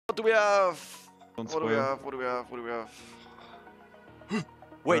What do we have? Don't What do we spoil. have? What do we have? What do we have?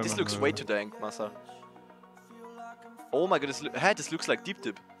 Wait, this looks way too dank, Massa. Oh my god, this looks like deep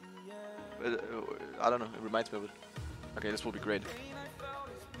dip. I don't know, it reminds me of it. Okay, this will be great.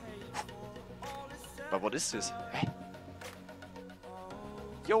 But what is this? Hey.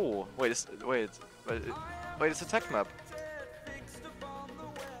 Yo, wait, it's a tech map.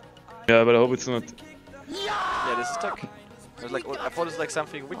 Yeah, but I hope it's not. Yeah, this is tech. I was like, I thought it was like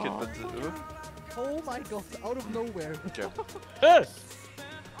something wicked, but Oh my god, out of nowhere. okay. Yeah.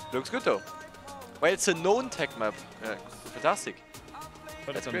 Looks good though. Wait, it's a known tech map. Yeah, fantastic.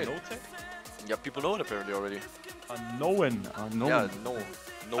 But That's it's great. a no-tech? Yeah, people know it apparently already. Unknown. Yeah, no.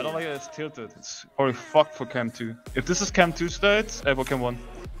 I don't like that it's tilted. It's already fucked for Cam 2. If this is Cam 2 slides, for Cam 1.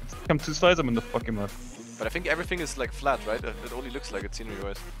 If it's Cam 2 slides, I'm in the fucking map. But I think everything is like flat, right? It only looks like it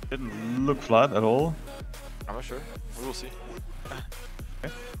scenery-wise. Didn't look flat at all. I'm not sure. We will see.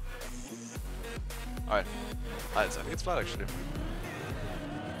 Okay. Alright. I think it's flat actually.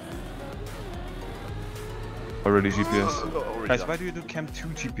 Already GPS. Already Guys, done. why do you do Cam 2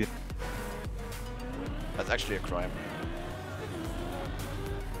 GPS? That's actually a crime.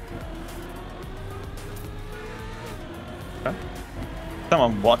 Huh?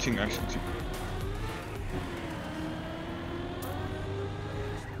 I'm watching actually.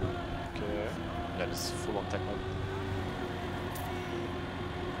 Okay. Yeah, this is full on tech mode.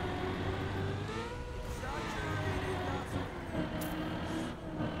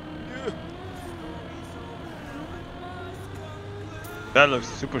 That looks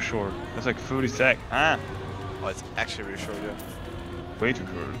super short. That's like 30 sec. Ah, Oh, it's actually really short, yeah. way too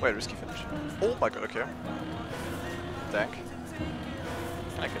short. Wait, risky finish. Oh my god, okay. Dank.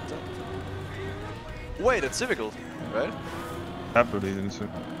 I can tell. Wait, it's difficult, right? Absolutely insane.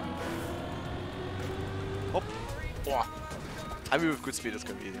 Hop. Wow. I mean, with good speed, it's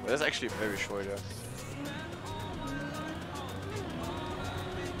gonna be easy. But that's actually very short, yeah.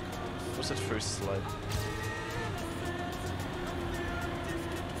 What's that first slide?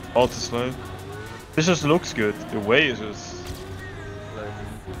 All too slow. This just looks good. The way is just Like,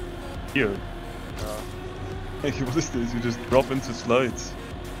 here. Hey, what is this? You just drop into slides.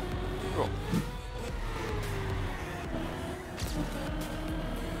 oh.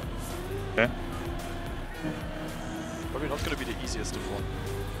 Okay. Probably not gonna be the easiest of one.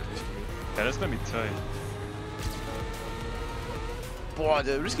 At least for me. Yeah, that's gonna be tight. Boy,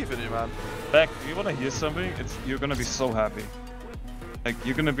 the risky finish, man. Back, you wanna hear something? You're gonna be so happy. Like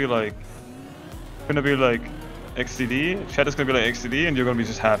you're gonna be like XTD. Chat is gonna be like XTD, and you're gonna be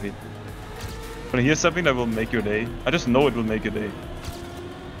just happy. Wanna hear something that will make your day? I just know it will make your day.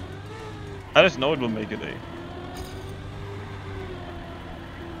 I just know it will make your day.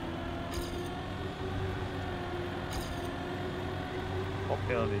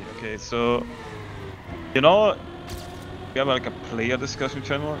 Okay, so you know we have like a player discussion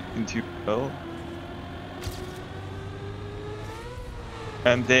channel in TrackMania,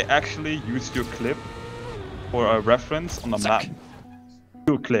 and they actually used your clip for a reference on the map.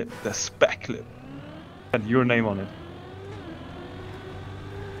 Your clip, the spec clip, and your name on it.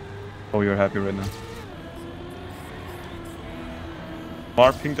 Oh, you're happy right now.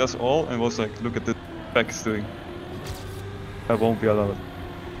 Mar pinged us all and was like, "Look at the spec is doing." That won't be allowed.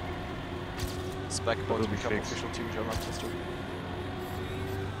 Spec will about to be become fixed. official team German tester.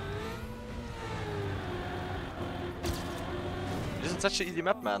 It isn't such an easy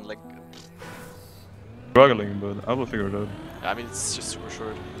map, man. Like, Struggling, but I will figure it out. I mean, it's just super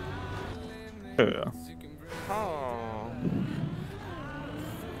short. Yeah. Oh.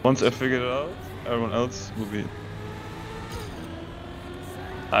 Once I figure it out, everyone else will be.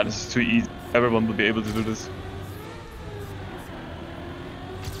 Ah, this is too easy. Everyone will be able to do this.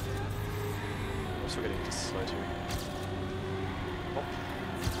 I'm also getting this slide here. Oh.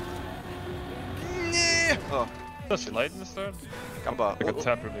 Oh. Does it light in the start? Gamba. Like Oh, a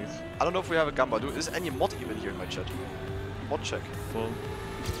tap release. I don't know if we have a Gamba. Is any mod even here in my chat? Mod check. Well.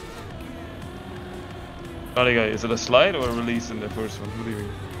 Alright guys, is it a slide or a release in the first one? What do you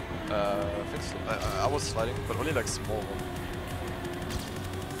mean? I think I was sliding, but only like small one.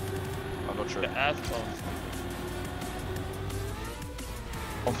 I'm not sure. The asphalt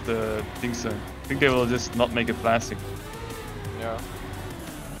of the thing sign. I think they will just not make it plastic. Yeah.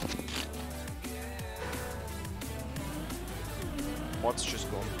 Mod's just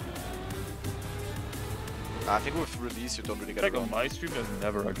gone. I think with release you don't really get Like it on on. my stream, there's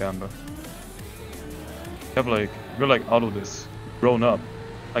never a Gamba. We're like out of this, grown up.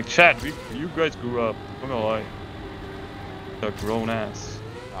 Like chat, you guys grew up. I'm not gonna lie. A grown ass.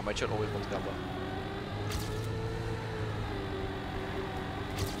 My chat always wants Gamba.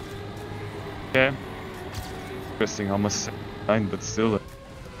 Okay. Interesting, almost 9, but still.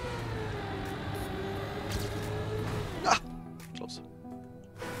 Close.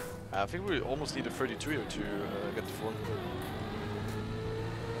 I think we almost need a 32 here to get the full.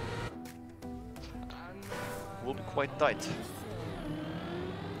 Will be quite tight.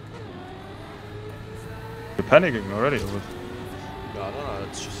 You're panicking already, or what? No,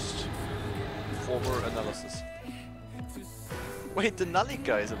 it's just former analysis. Wait, the Nully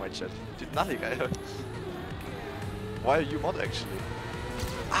guy is in my chat. Dude, Nully guy. Why are you mod actually?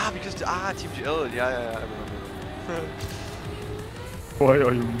 Because Team GL. Yeah, I remember. Why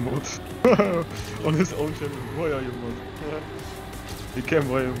are you mod? On his own channel, why are you mod? You can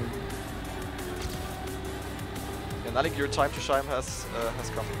why are you mod? Yeah, Nully, your time to shine has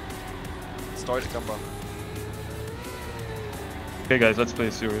come. Start a Gamba. Okay guys, let's play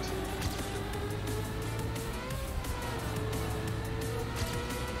serious.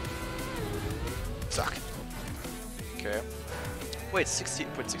 Suck. Okay. Wait,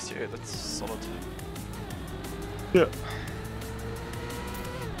 16.68, that's solid. Yeah.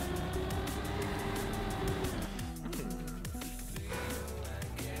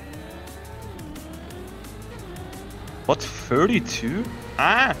 What, 32?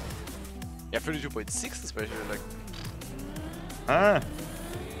 Ah! Yeah, 32.6 especially, like... Ah!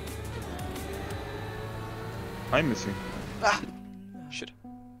 I'm missing. Ah! Shit.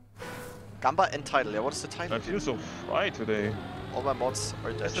 Gamba and title, yeah, what is the title? I feel so fried today. All my mods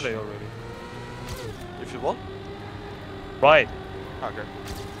are dead. Yesterday already. You feel what? Right. Okay.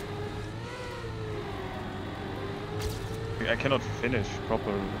 I cannot finish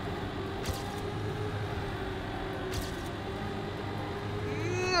properly.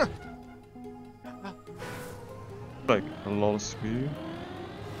 Like a lot of speed.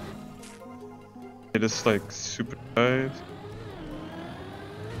 It is like super tight.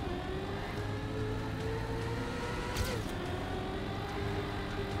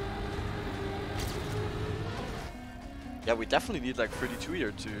 Yeah, we definitely need like 32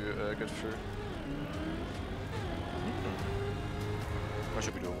 here to get through. What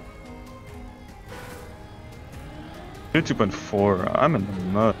should we do? 2.4. I'm in the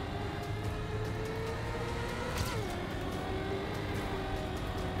mud.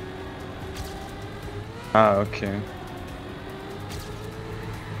 Ah, okay.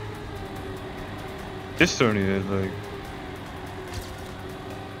 This turn is like...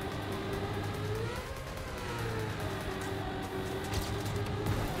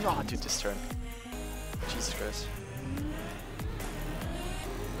 No, dude, this turn. Jesus Christ.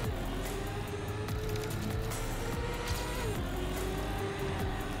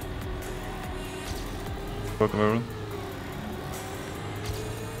 Welcome everyone.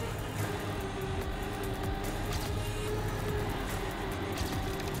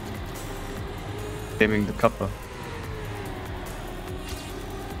 Gaming the Kappa.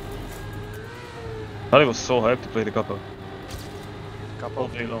 I was so hyped to play the Kappa. All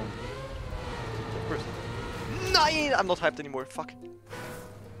day long. Of course. Nine! I'm not hyped anymore, fuck.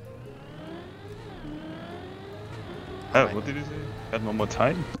 Oh, what did you say? Had one more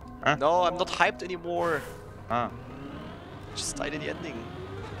time? Huh? No, I'm not hyped anymore. Ah. Just died in the ending.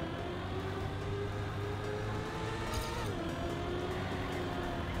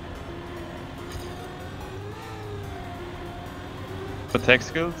 Attack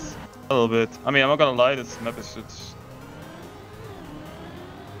skills? A little bit. I mean, I'm not gonna lie, this map is just...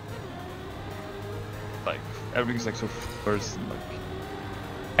 like, everything's like so first and like...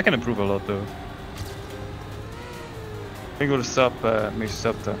 I can improve a lot though. I think we'll stop, make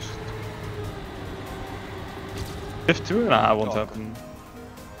stop dash. Shift 2? Nah, won't happen.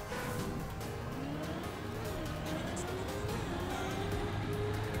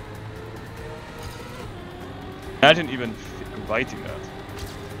 Imagine even inviting that.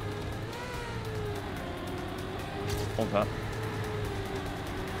 Won't happen.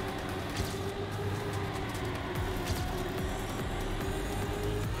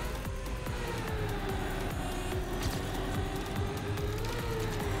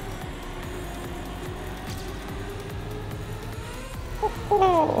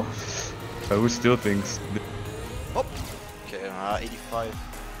 Who still thinks? Oh! Okay, 85.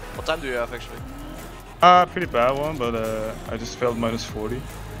 What time do you have actually? Pretty bad one, but I just failed minus 40. Okay.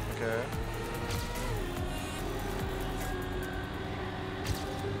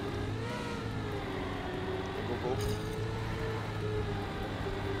 Go.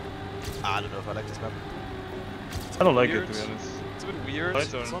 I don't know if I like this map. I don't like weird. it, to be honest. It's a bit weird.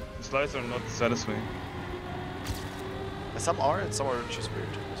 The slides are not satisfying. Some are and some are just weird.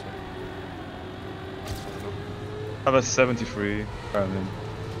 So. I don't know. I have a 73 Berlin.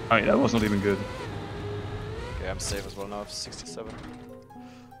 I mean, that was not even good. Okay, I'm safe as well now, 67.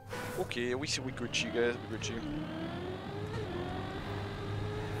 Okay, we Gucci guys, we Gucci.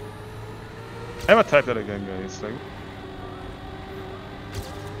 I never type that again, guys. Like,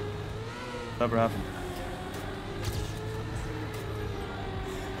 never happened.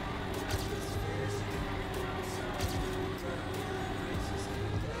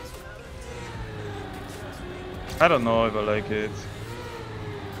 I don't know if I like it.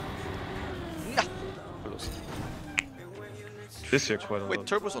 Nah. Close. This year quite a Wait, lot.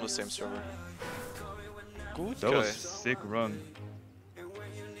 Turbo's on the same server. Good That guy. was a sick run.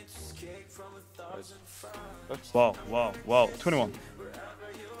 Nice. Wow, wow, wow. 21.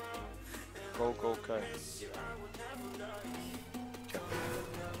 Go, go, Kai. Okay.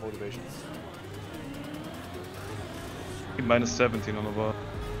 Motivation. Minus 17 on the bar.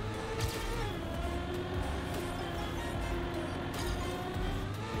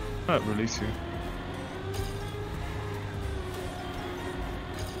 Alright, release you.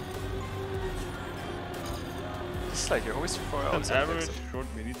 It's like you're always far An outside. average short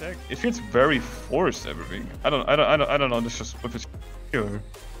mini tech. It feels very forced. Everything. I don't know. This just if it's here.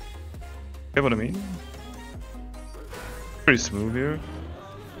 Get what I mean? Pretty smooth here.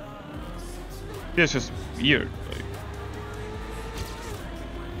 Yeah, it's just weird. Like.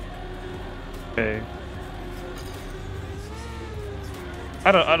 Okay.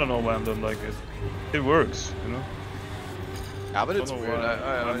 I don't know why I don't like it. It works, you know. Yeah, but it's Don't know weird. why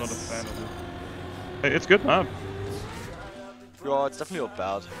I'm not a fan of it. Hey, it's good map. Yeah, it's definitely not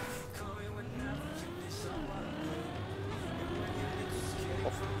bad.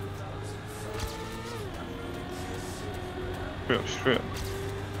 Straight.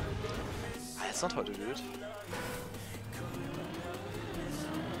 That's not how to do it.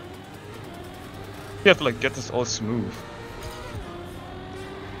 You have to like get this all smooth.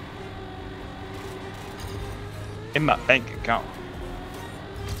 In my bank account.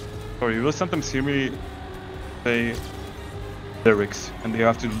 Or you will sometimes hear me say lyrics and you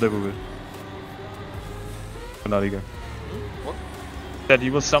have to deliver it. Not again. What? That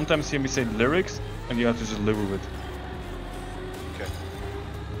you will sometimes hear me say lyrics and you have to just deliver it. Okay.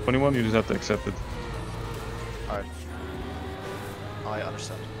 21, you just have to accept it. Alright. I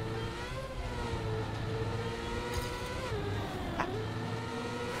understand.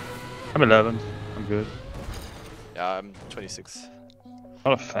 I'm 11. I'm good. Yeah, I'm 26.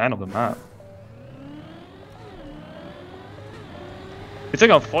 Not a fan of the map. It's like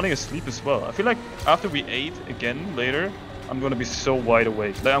I'm falling asleep as well. I feel like after we ate again later, I'm gonna be so wide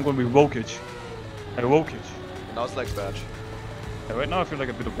awake. Like I'm gonna be wokage. Like wokage. Now it's like badge. Yeah, right now I feel like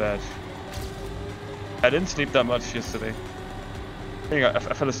a bit of badge. I didn't sleep that much yesterday. I think I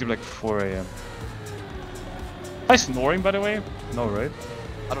fell asleep like 4 AM. Am I snoring by the way? No, right?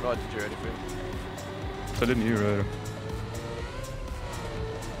 I don't know, I didn't hear anything. I didn't hear either.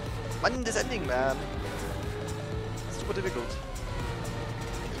 Man, this ending, man. It's super difficult.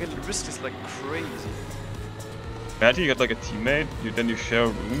 The risk is like crazy. Imagine you get like a teammate, then you share a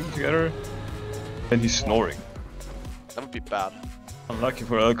room together, then he's snoring. That would be bad. Unlucky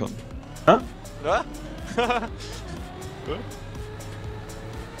for Elcon. Huh? Yeah? Good.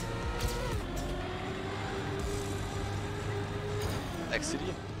 X City.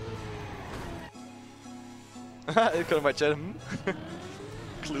 Elcon in my chat.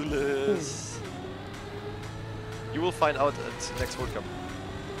 Clueless. You will find out at next World Cup.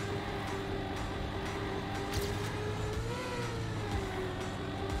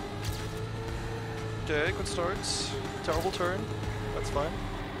 Okay, good start. Terrible turn. That's fine.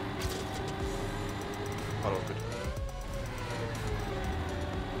 Oh, good.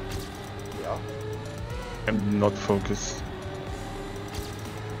 Yeah. I'm not focused.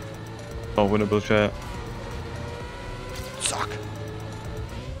 Oh, winnable chat. Suck.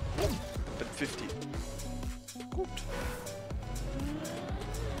 Boom. At 50. Good.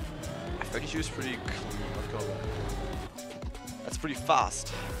 I think he was pretty clean, not gonna lie. That's pretty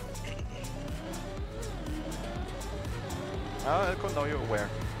fast. Elcon, now you're aware.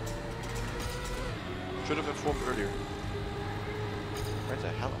 Should have informed earlier. Where the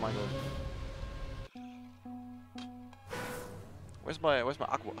hell am I going? Where's my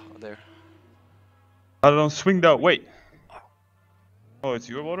aqua? Oh, there. I don't swing that. Wait. Oh, it's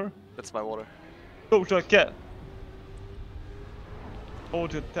your water? That's my water. Go to a cat. Go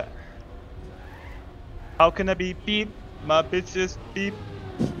to that. How can I be beep? My bitches beep.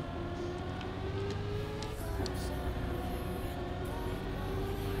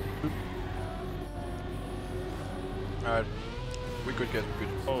 Alright. We could get good.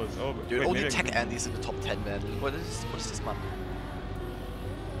 Oh, it's over. Dude, Wait, only maybe I Tech can- Andy's in the top 10, man. What is this man?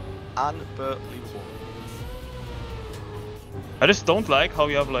 unbelievable. I just don't like how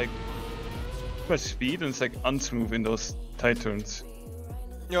you have like too much speed and it's like unsmooth in those tight turns.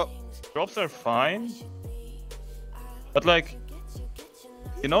 Yep. Drops are fine, but like,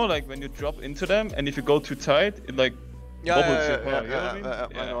 you know, like when you drop into them and if you go too tight, it like bubbles your car. You know what I mean?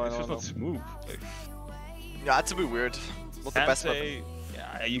 Yeah, it's just not smooth. Like, yeah, it's a bit weird. Not the best weapon.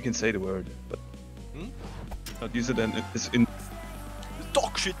 Yeah, you can say the word, but not use it and it's in.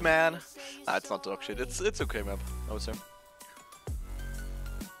 Dog shit, man. Nah, it's not dog shit. It's okay, map. I would say.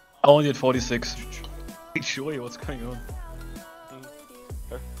 Only at 46. Hey, Joey, what's going on?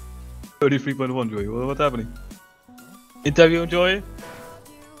 33.1, Joey. What's happening? Interview, Joey?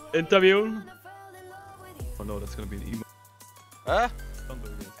 Interview? Oh no, that's gonna be an emo. Huh?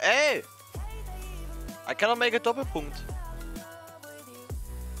 Hey! I cannot make a Doppelpunkt.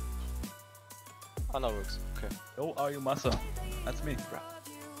 Ah, no, works. Okay. How are you, Massa? That's me.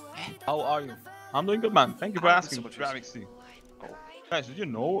 How are you? I'm doing good, man. Thank you for asking. Oh. Guys, did you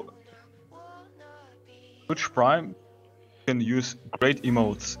know Twitch Prime can use great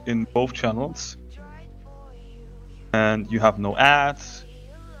emotes in both channels? And you have no ads.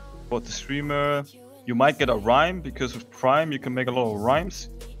 But the streamer, you might get a rhyme because with Prime you can make a lot of rhymes.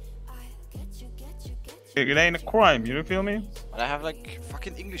 It ain't a crime, you feel me? And I have like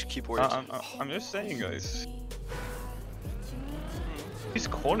fucking English keyboard. I'm just saying, guys. These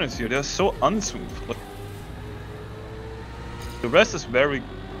corners here, they're so unsmooth. Like, the rest is very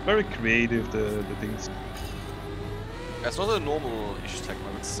creative, the things. It's not a normal issue tech,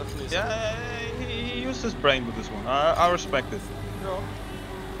 man. It's definitely. Yeah, he used his brain with this one. I respect it. Yeah.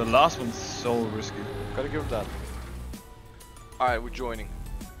 The last one's so risky. Gotta give him that. Alright, we're joining.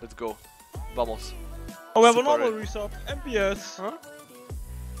 Let's go. Vamos. Oh, we have a normal resub. MPS. Huh?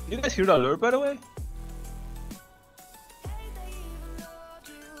 You guys hear that alert, by the way?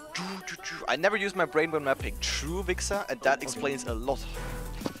 I never use my brain when mapping. True, Vixer, and that explains a lot.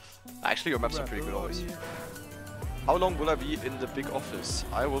 Actually, your maps are pretty good always. How long will I be in the big office?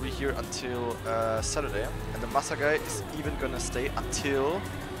 I will be here until Saturday, and the Massa guy is even gonna stay until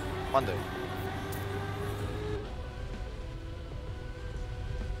Monday.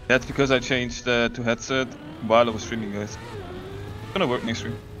 That's because I changed to headset while I was streaming, guys. It's gonna work next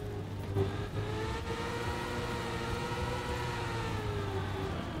stream.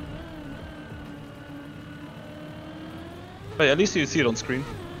 But at least you see it on screen.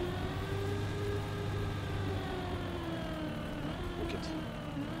 Wicked.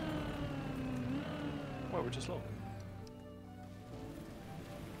 Well, we're too slow.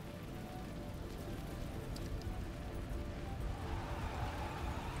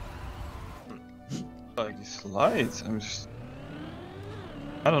 Like these slides,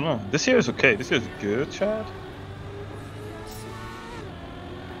 I don't know. This here is okay. This here is good, Chad.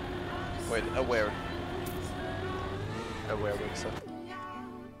 Wait, aware. Aware, Vixer.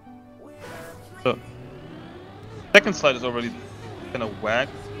 So, second slide is already kind of whack.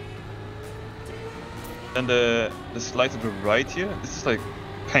 And the slide to the right here, this is like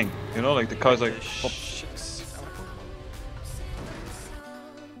pang. You know, like the car's like pop.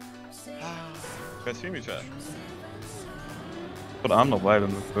 Can see me, chat. But I'm not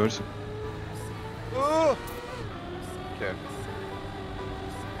violent with person. Oh! Okay.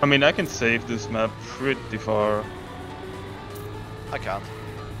 I mean, I can save this map pretty far. I can't.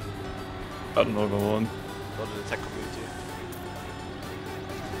 I don't know if I want. Go to the tech community.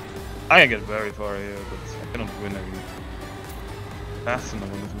 I can get very far here, but I cannot win every fast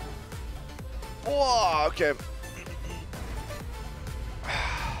enough on this map. Oh, okay.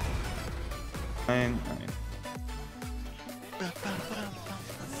 Fine.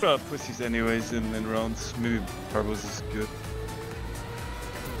 Pussies anyways in rounds. Maybe Parbos is good.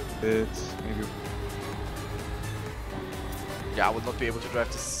 Maybe. Yeah, I would not be able to drive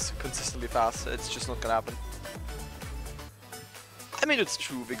this consistently fast. It's just not gonna happen. I mean, it's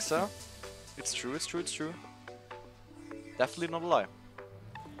true, Vixer. It's true, it's true, it's true. Definitely not a lie.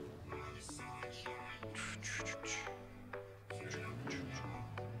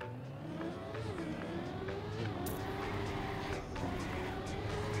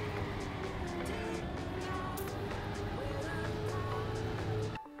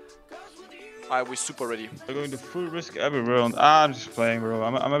 Alright, we're super ready. We're going to full risk every round. I'm just playing, bro.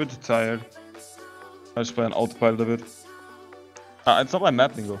 I'm a bit tired. I just play on autopilot a bit. It's not my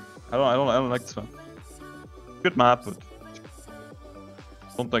map, Bingo. I don't like this map. Good map, but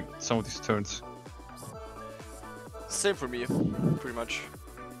I don't like some of these turns. Same for me, pretty much.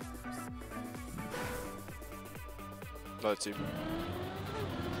 Let's see.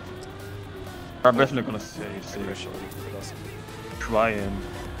 I'm definitely gonna save. Try and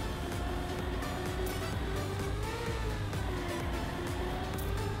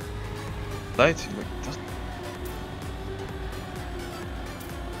slides, he like doesn't.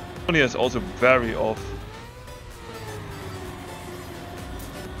 Tony is also very off.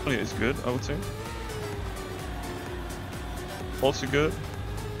 Tony is good, I would say. Also good.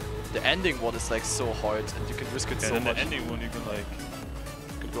 The ending one is like so hard, and you can risk it so and much. the ending one you can like.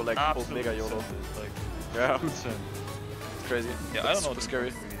 You can go like full mega YOLO. Like, Yeah, good sense. it's crazy. Yeah, But I don't know. super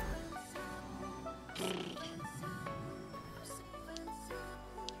scary.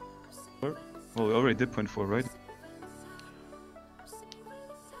 Well, we already did 0.4, right?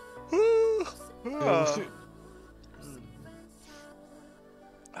 Yeah, we'll see.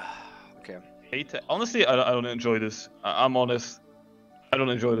 Okay. Honestly, I don't enjoy this. I'm honest. I don't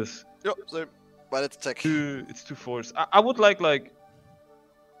enjoy this. Yep, same. But it's tech. It's too forced. I would like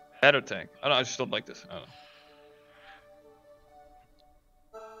better tank. I just don't like this. I don't know.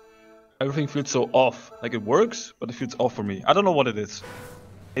 Everything feels so off. Like it works, but it feels off for me. I don't know what it is.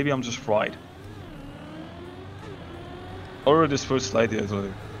 Maybe I'm just fried. Or this first slide here is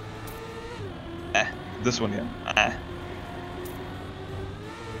like... This one here.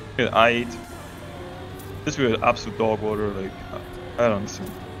 Yeah, I eat. This will be absolute dog water, like... I don't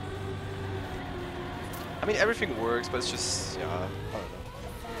understand. I mean, everything works, but it's just... Yeah, I don't know.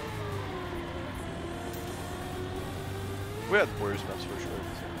 We had worse maps for sure.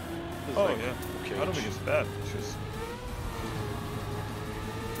 This is Oh like, yeah. okay. I don't think it's bad. It's just...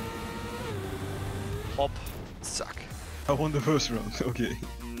 Hop. Suck. I won the first round, okay.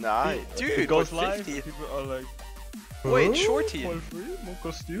 Nah, dude, It goes with live, 50. people are like... Wait, Shorty.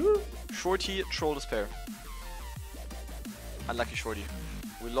 Shorty troll the spare. Unlucky Shorty.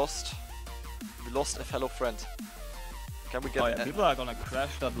 We lost a fellow friend. Can we get an People are gonna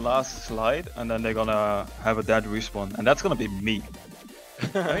crash that last slide and then they're gonna have a dead respawn, and that's gonna be me.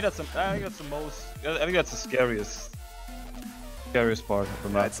 I think that's the most. I think that's the scariest part of the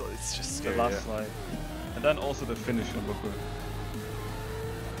map. It's just The scary. last slide, and then also the finish on Booker.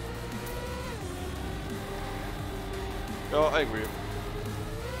 Oh, I agree.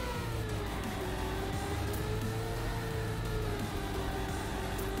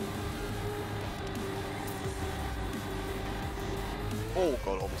 Oh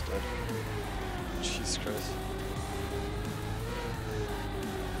god, almost dead. Jesus Christ.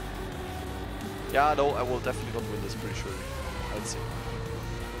 Yeah, no, I will definitely not win this pretty surely. Let's see.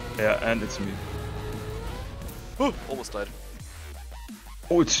 Yeah, and it's me. Oh, almost died.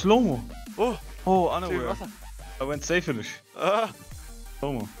 Oh, it's slow-mo. Oh, Oh, dude, unaware. Massa. I went safe finish.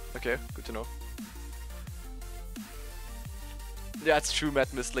 Slow-mo. Okay, good to know. Yeah, it's true,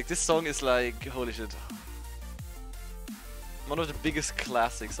 Mad Mist. Like, this song is like, holy shit. One of the biggest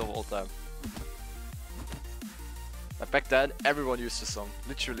classics of all time. Like, back then, everyone used this song.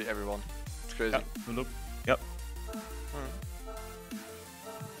 Literally everyone. It's crazy. Yeah, look. Yep.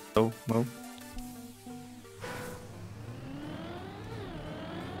 Oh, no.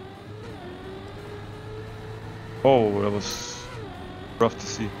 Oh, that was rough to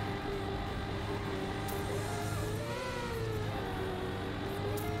see.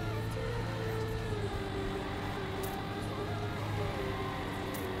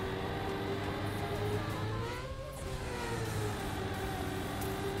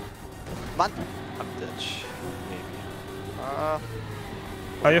 Man, I'm dead. Maybe.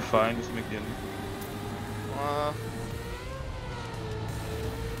 Oh, you're fine, just make the ending.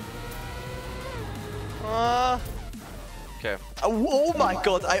 Okay. Oh my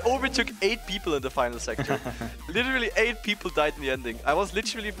god, I overtook 8 people in the final sector. Literally 8 people died in the ending. I was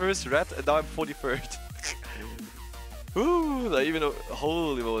literally first red and now I'm 43rd. Ooh, I even know.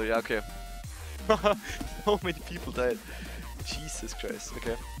 Holy moly, yeah, okay. So many people died. Jesus Christ,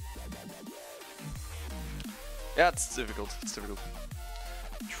 okay. Yeah, it's difficult, it's difficult.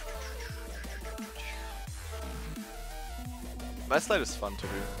 My slide is fun to do.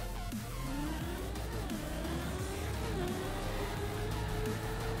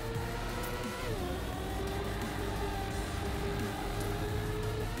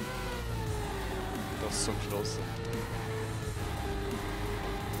 That was so close.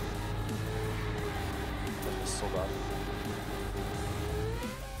 That was so bad.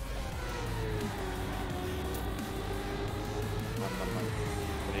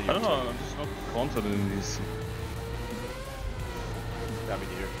 I don't know, I'm just not confident in these. Yeah, me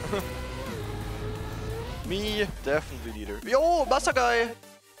neither. Me, definitely neither. Yo, Massa guy!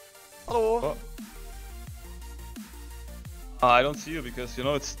 Hello! Oh. I don't see you because, you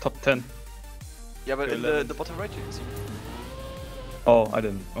know, it's top 10. Yeah, but Okay, in the bottom right you can see me. Oh, I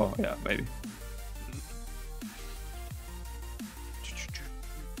didn't. Oh, yeah, maybe.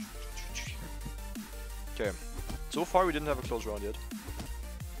 Okay, so far we didn't have a close round yet.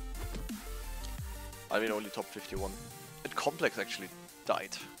 I mean, only top 51. And Complex actually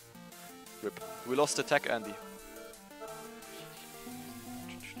died. Rip. We lost attack Andy.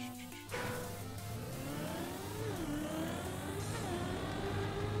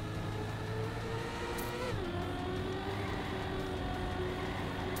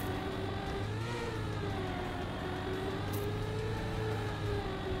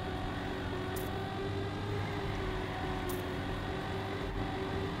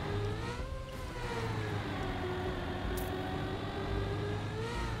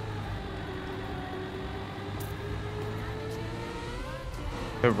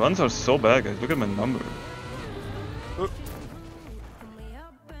 Their runs are so bad, guys. Look at my number.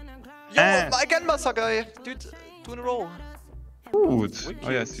 Yo, again Massa guy! Dude, 2 in a row. Food.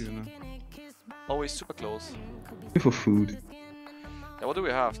 Oh yeah, I see you now. Always super close. For food. Yeah, what do we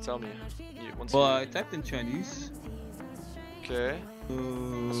have? Tell me. Well, I typed in Chinese. Okay.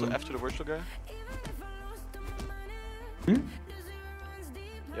 So after the virtual guy?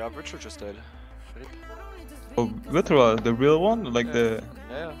 Yeah, virtual just died. Rip. Oh, virtual, the real one? Like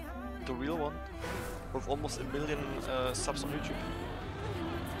Yeah, the real one. With almost 1 million subs on YouTube.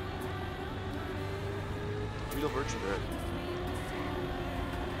 Real virtual guy.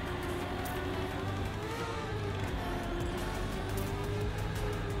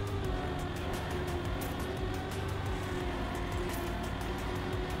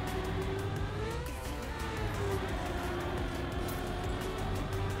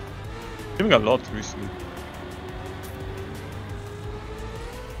 Giving a lot recently.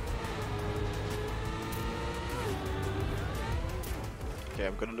 Okay,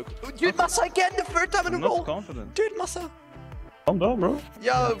 I'm gonna look. Oh, dude, Massa again! The 3rd time in a I'm row! not confident. Dude, Massa! Calm down, bro.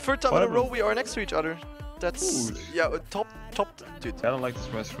 Yeah, 3rd time in a Whatever. row we are next to each other. That's. Dude. Yeah, top. Dude. I don't like this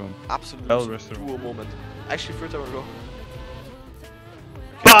restaurant. Absolute Hell restaurant. dual moment. Actually, 3rd time in a row.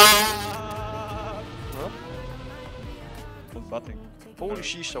 Huh? What's butting? Holy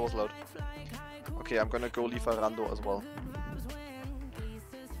sheesh, that was loud. Okay, I'm gonna go Lieferando as well.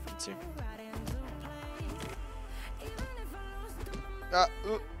 Let's see.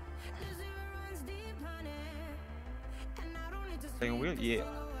 Playing wheel? Yeah.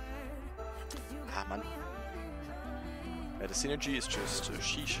 Ah, man. Yeah, the synergy is just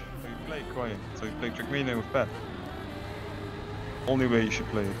sheesh. So you play Coin, so you play TrackMania with Pat. Only way you should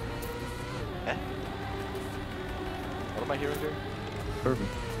play it. Eh? What am I hearing there? Perfect.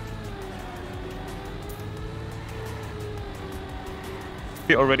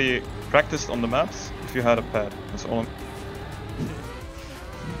 We already practiced on the maps if you had a pad. That's all.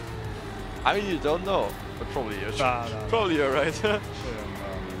 I mean, you don't know, but probably you're Nah. probably you're right.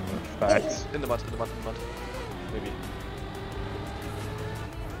 Facts. In the mud. Maybe.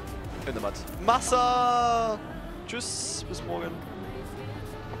 In the mud. Massa! Tschüss, bis morgen.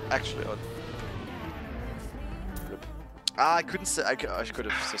 Actually, rip. Ah, I couldn't say. I could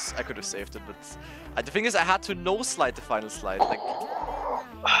have saved it, but the thing is, I had to no slide the final slide. Like,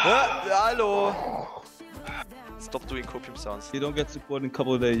 hello. Stop doing copium sounds. You don't get support in a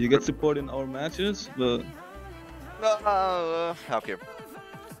couple of days. You get support in our matches, but Okay.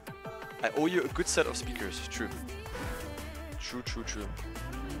 I owe you a good set of speakers. True.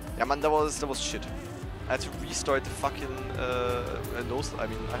 Yeah, man, that was shit. I had to restart the fucking nose. I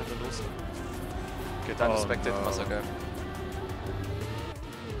mean, I had the nose. Okay, time to spectate the Massa guy.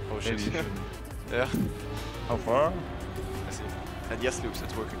 Oh shit. Maybe you shouldn't. Yeah. How far? I see. And yes, Loops,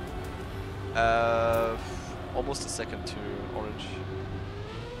 it's working. Almost a second to orange.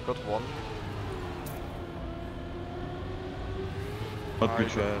 Got 1. Not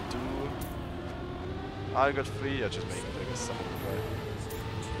good shot. I got 3. Yeah, just making it. I guess someone will try.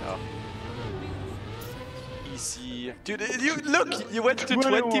 Yeah. Easy. Dude, you look! You went to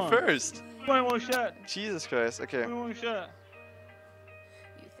 21st! 21 shot! Jesus Christ, okay. 21 shot!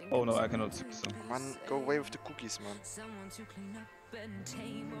 Oh no, I cannot see so. Man, go away with the cookies, man.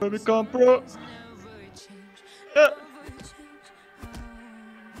 Baby, come pro! Yeah.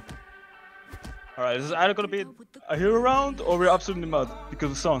 Alright, this is either gonna be a hero round or we're absolutely mad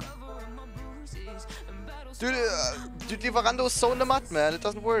because of the song. Dude, Lieferando is so in the mud, man. It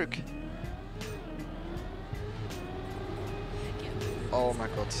doesn't work. Oh my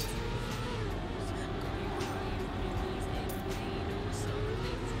god.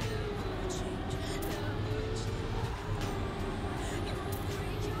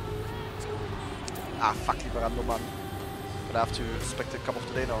 Ah, fuck Lieferando, man. But I have to respect the cup of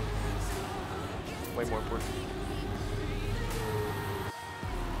the day now. Way more important.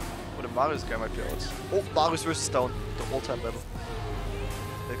 Oh, the Marius guy might be out. Oh, Marius versus down. The all-time battle.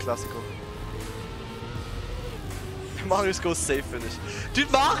 El Clasico. Marius goes safe finish.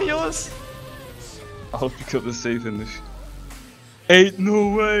 Dude, Marius! I'll pick up the safe finish. Ain't no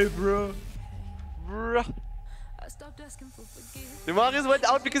way, bro. Bruh. The Marius went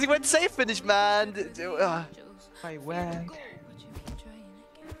out because he went safe finish, man. I went.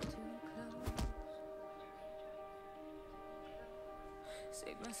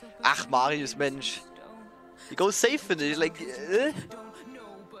 Ach, Marius, Mensch. He goes safe finish, like...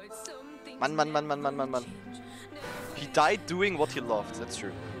 Man. He died doing what he loved, that's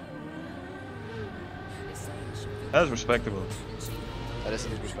true. That's respectable. That is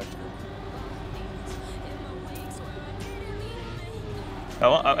respectable.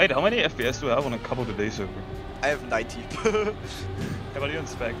 Wait, how many FPS do I have on a couple of the day server? I have 90. Yeah, but you're on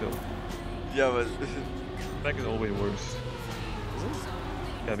spec though. Yeah, but... Spec is always worse.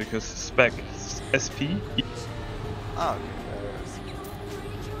 Yeah, because spec, SP. Ah, okay.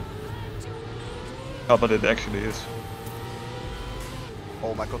 Oh, but it actually is.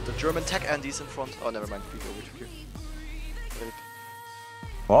 Oh my god, the German tech Andy's in front. Oh, never mind. Peek over here.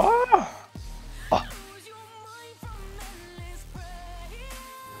 Oh! Ah.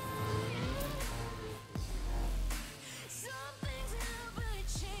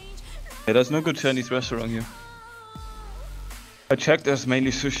 Hey, there's no good Chinese restaurant here. I checked, there's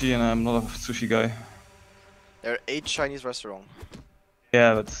mainly sushi and I'm not a sushi guy. There are 8 Chinese restaurants.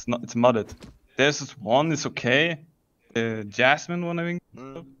 Yeah, but it's mudded. There's this one, it's okay. The Jasmine one, I think.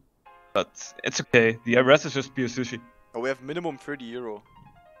 But it's okay. The rest is just pure sushi. Oh, we have minimum 30 euro.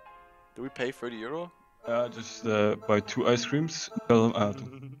 Do we pay 30 euro? Just buy 2 ice creams.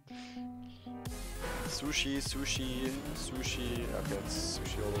 Sushi. Okay, it's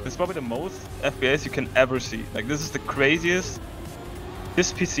sushi all over. This is probably the most FPS you can ever see. Like, this is the craziest.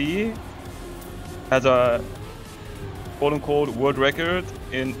 This PC has a quote-unquote world record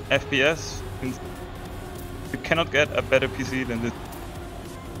in FPS. You cannot get a better PC than this.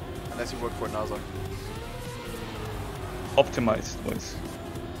 Unless you work for NASA. Optimized, boys.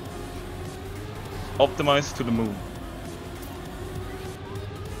 Optimized to the moon.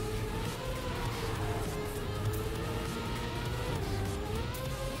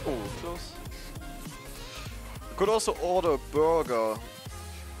 Oh, close. You could also order a burger.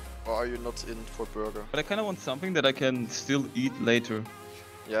 Or are you not in for burger? But I kind of want something that I can still eat later.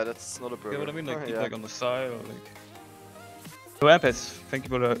 Yeah, that's not a burger. You know what I mean? Like, eat yeah. like on the side or like... No, Ampes, thank you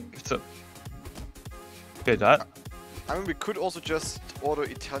for the gift up. Okay, that. I mean, we could also just order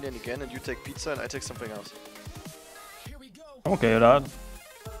Italian again and you take pizza and I take something else. I'm okay with that.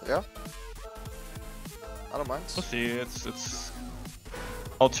 Yeah? I don't mind. We'll see, it's...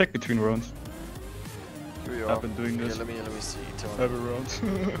 I'll check between rounds. Here we are. I've been doing this. Yeah, let me see Italian. Every round.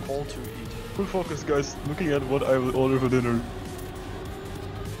 Call to eat. Full focus, guys. Looking at what I will order for dinner.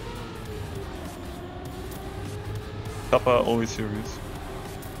 Papa always serious.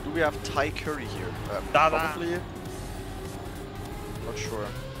 Do we have Thai curry here? Probably. Not sure.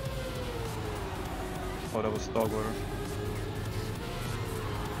 Oh, that was dog water.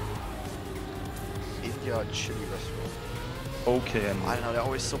 India chili restaurant. Okay, and I don't know, there are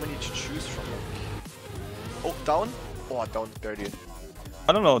always so many to choose from. Like... Oh, down? Oh, down, barely.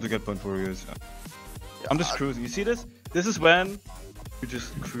 I don't know how to get point 4 years. Yeah, I'm just cruising. You see this? This is when you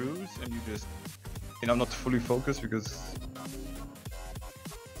just cruise and you just, you know, not fully focused because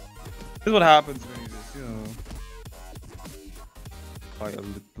this is what happens when you just, you know, buy a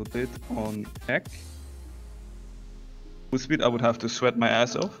little bit on tech. Full speed, I would have to sweat my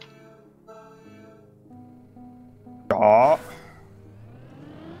ass off. Yeah.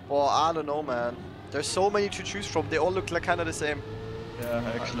 Oh, I don't know, man. There's so many to choose from. They all look like kind of the same.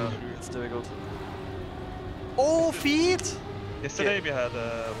 Yeah, actually. It's difficult. Oh, feet! Yesterday we had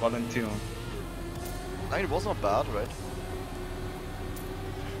Valentino. I mean, it was not bad, right?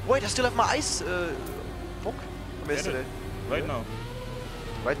 Wait, I still have my ice book from yesterday. Right now.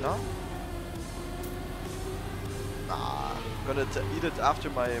 Right now? Nah, I'm gonna eat it after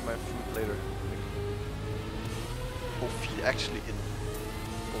my food later. Oh, feet actually in.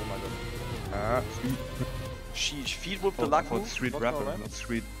 Oh my god. Feet. Sheesh, feet with the Oh, luck for move, street not rapper, alright. not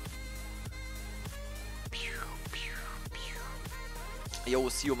street. Yo,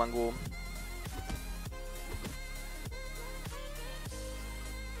 see you, Mango.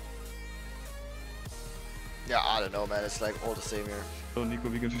 Yeah, I don't know, man. It's like all the same here. So Nico,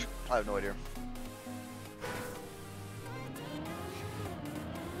 we can I have no idea.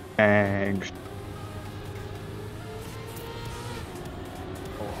 Thanks.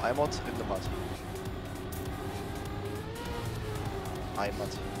 Oh, Eimot in the mud.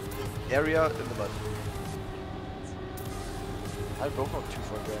 Eimot. Area in the mud. I both not too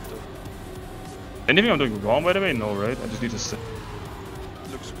far behind though. Anything I'm doing wrong, by the way? No, right? I just need to sit.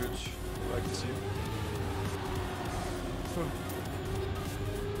 Looks good. I can see.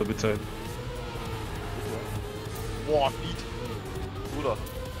 A bit tight. Boah, Beat. Bruder.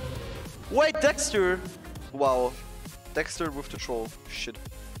 Wait, Dexter! Wow. Dexter with the troll. Shit.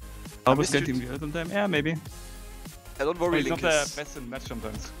 I was getting the other time. Yeah, maybe. Yeah, don't worry, He's not Link. the best in match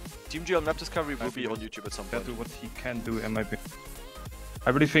sometimes. Team GL map discovery will be on YouTube at some Compared point. to what he can do in my opinion. I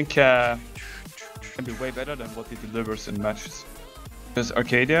really think can be way better than what he delivers in matches. Because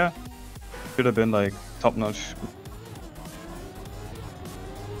Arcadia should have been like top notch.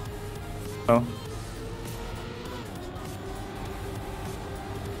 Oh.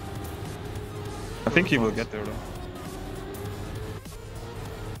 I think he will get there though.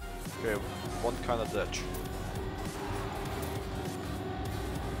 Okay, one kind of dodge.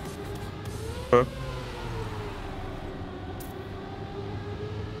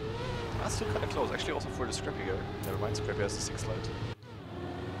 That's still kind of close. Actually, also for the Scrappy guy. Never mind, Scrappy has the 6 light.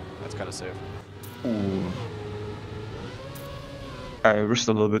 That's kind of safe. Ooh. I risked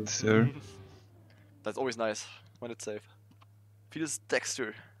a little bit there. That's always nice when it's safe. Feels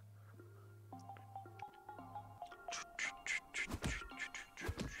Dexter.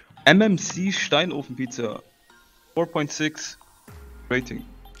 MMC Steinofenpizza 4.6 rating.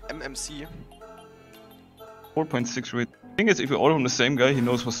 MMC. 4.6 rating. The thing is, if you order from the same guy, he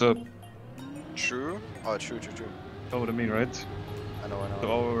knows what's up. True. Oh, true. Know what I mean, right? I know.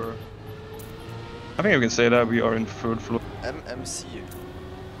 So I think I can say that we are in 3rd floor. MMC.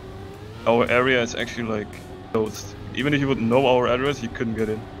 Our area is actually like closed. Even if you would know our address, you couldn't get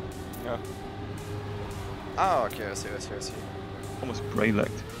in. Yeah. Ah, okay, I see. Almost brain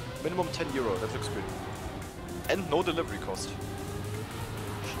lagged. Minimum 10 euro, that looks good. And no delivery cost.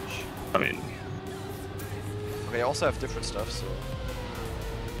 I mean, Okay, I also have different stuff, so...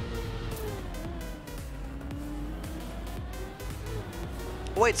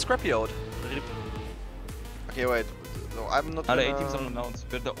 Wait, Scrappy out. Rip. Okay, wait. No, I'm not the gonna... A teams are announced.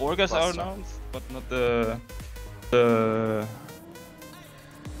 But the Orgas are Massa. announced, but not the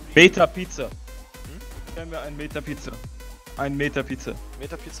Beta Pizza. Hm? Ein Meter Pizza. Ein Meter Pizza.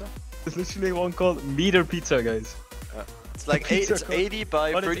 Meter Pizza? There's literally one called Meter Pizza, guys. It's like Pizza it's 80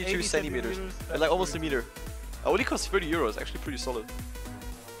 by But it's 32 80 centimeters. centimeters. Like almost a meter. Only costs 30 euros, actually pretty solid.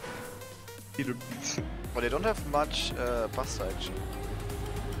 Meter Pizza. But they don't have much pasta actually.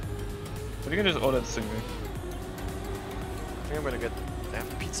 But you can just order this thing, right? I think I'm gonna get... They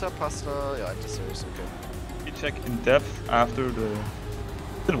have pizza, pasta... Yeah, I'm just serious, okay. You check in depth after the...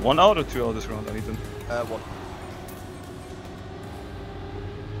 Is it 1 out or 2 out this round? I need them. 1.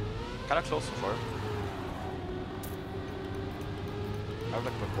 Kinda close so far. I would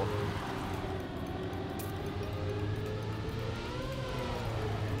like my 1.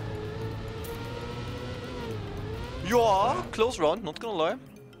 Yeah, close round, not gonna lie.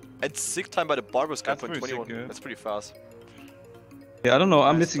 And sick time by the Barbers Cup That's in pretty 21. sick, yeah. That's pretty fast. Yeah, I don't know.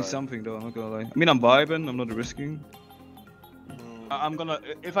 I'm Nice missing time. something though. I'm not gonna lie. I mean, I'm vibing. I'm not risking. I'm gonna.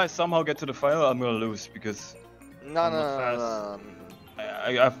 If I somehow get to the final, I'm gonna lose because No, I'm no, not no, fast. no.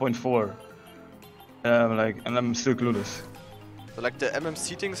 I have 0.4. And I'm still clueless. But like the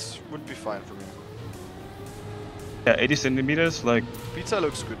MMC things would be fine for me. Yeah, 80 centimeters. Like Pizza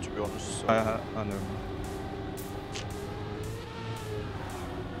looks good to be honest. So. I don't know.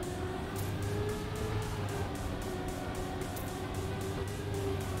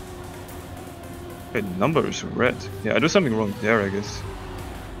 Okay, number is red. Yeah, I do something wrong there, I guess.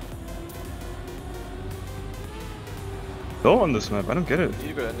 Go on this map, I don't get it.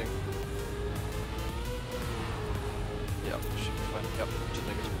 You good ending. Yeah, should be fine. Yep, just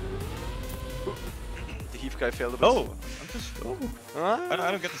make it. Ooh. The Heath guy failed a bit. Oh, I'm just. Oh.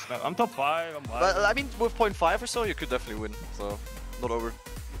 I don't get this map. I'm top 5. I'm But wild. I mean, with 0.5 or so, you could definitely win. So, not over.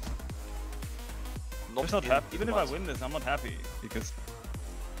 I'm just not in happy. Even if I months. win this, I'm not happy because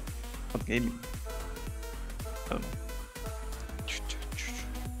I'm not gaming. I don't know.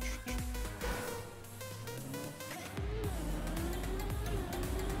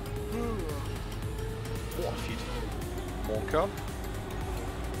 Oh, feet. Monka.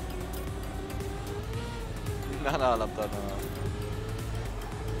 Na, lamp da, na.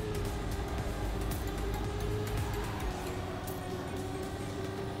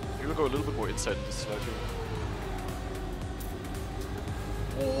 You will go a little bit more inside in this slide here.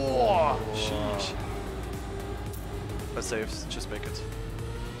 Oh, sheesh. But saves, just make it.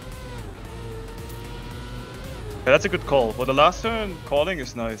 Yeah, that's a good call. But the last turn calling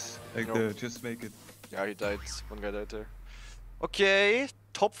is nice. Like No. the just make it. Yeah, he died. One guy died there. Okay,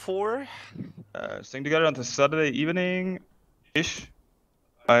 top 4. Staying together until Saturday evening ish.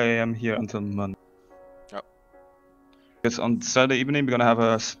 I am here until Monday. Yep. Because on Saturday evening we're gonna have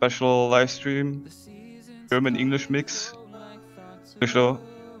a special live stream, German English mix Official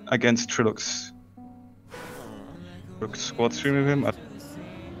against Trilux. Squad stream with him. I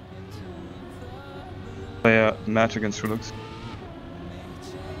play a match against Trilux.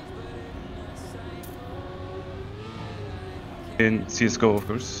 In CSGO, of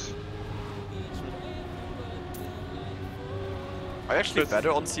course. Are you actually better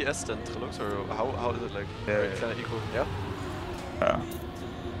on CS than Trilux, or how is it like? Yeah, Kind of equal, yeah? Yeah.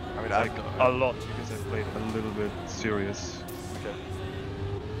 I mean, Like, a lot, because I played a little bit serious. Okay.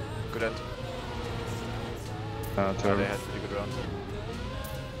 Good end. Turn. They had a pretty good round.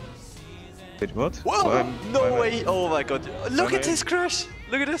 Wait, what? Whoa! No way! Oh my god! Look Why at am I- this crash!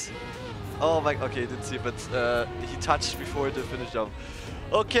 Look at this! Oh my, okay, didn't see, but he touched before the finish jump.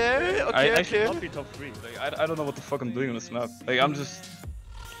 Okay, okay, I should okay. not be top 3. Like, I don't know what the fuck I'm doing on this map. Like, I'm just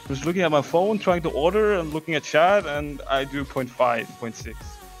looking at my phone, trying to order, and looking at chat, and I do 0.5, 0.6.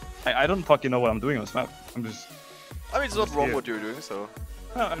 I don't fucking know what I'm doing on this map. I'm just... I mean, it's not wrong here. what you're doing, so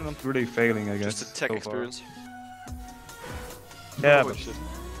I'm not really failing, I guess. just a tech so far. experience. Yeah, Oh, but... shit.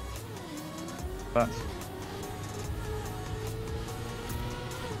 Fast.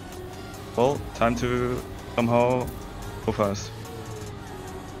 Well, time to somehow go fast.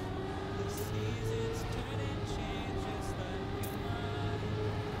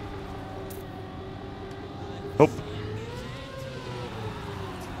 Nope.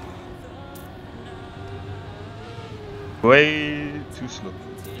 Way too slow.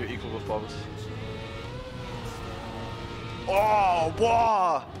 You're equal with Bobbles. Oh,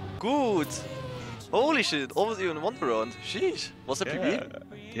 wow! Good! Holy shit, almost even one round. Sheesh. Was that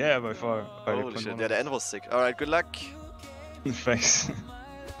PB? Yeah, by far. By Holy shit, yeah, the end was sick. Alright, good luck. Thanks.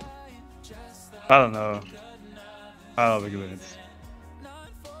 I don't know. I don't think it is.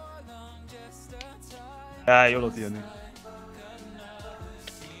 Ah, YOLO tiene.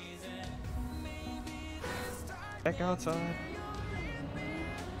 Back outside.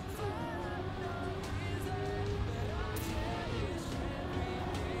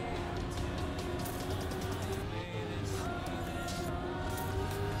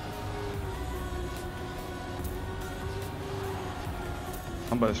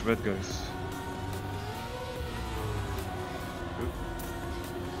 I'm by this red, guys.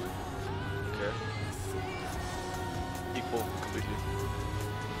 Okay. Equal completely.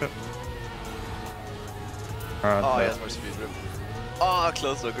 Oh, yes, more speed rip. Oh,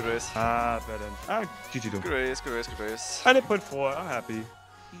 close though, good race. Ah, bad end. Ah, GG though. Good race, good race, good race. I did 0.4, I'm happy.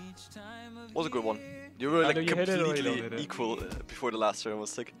 Was a good one. You were like Either you hit it or you don't completely hit it. equal before the last turn was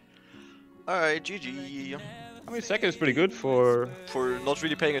sick. Alright, GG. I mean, second is pretty good for... For not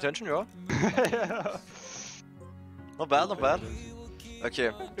really paying attention, yeah? Yeah. Not bad, not bad. Okay,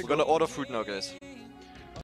 we're gonna order food now, guys.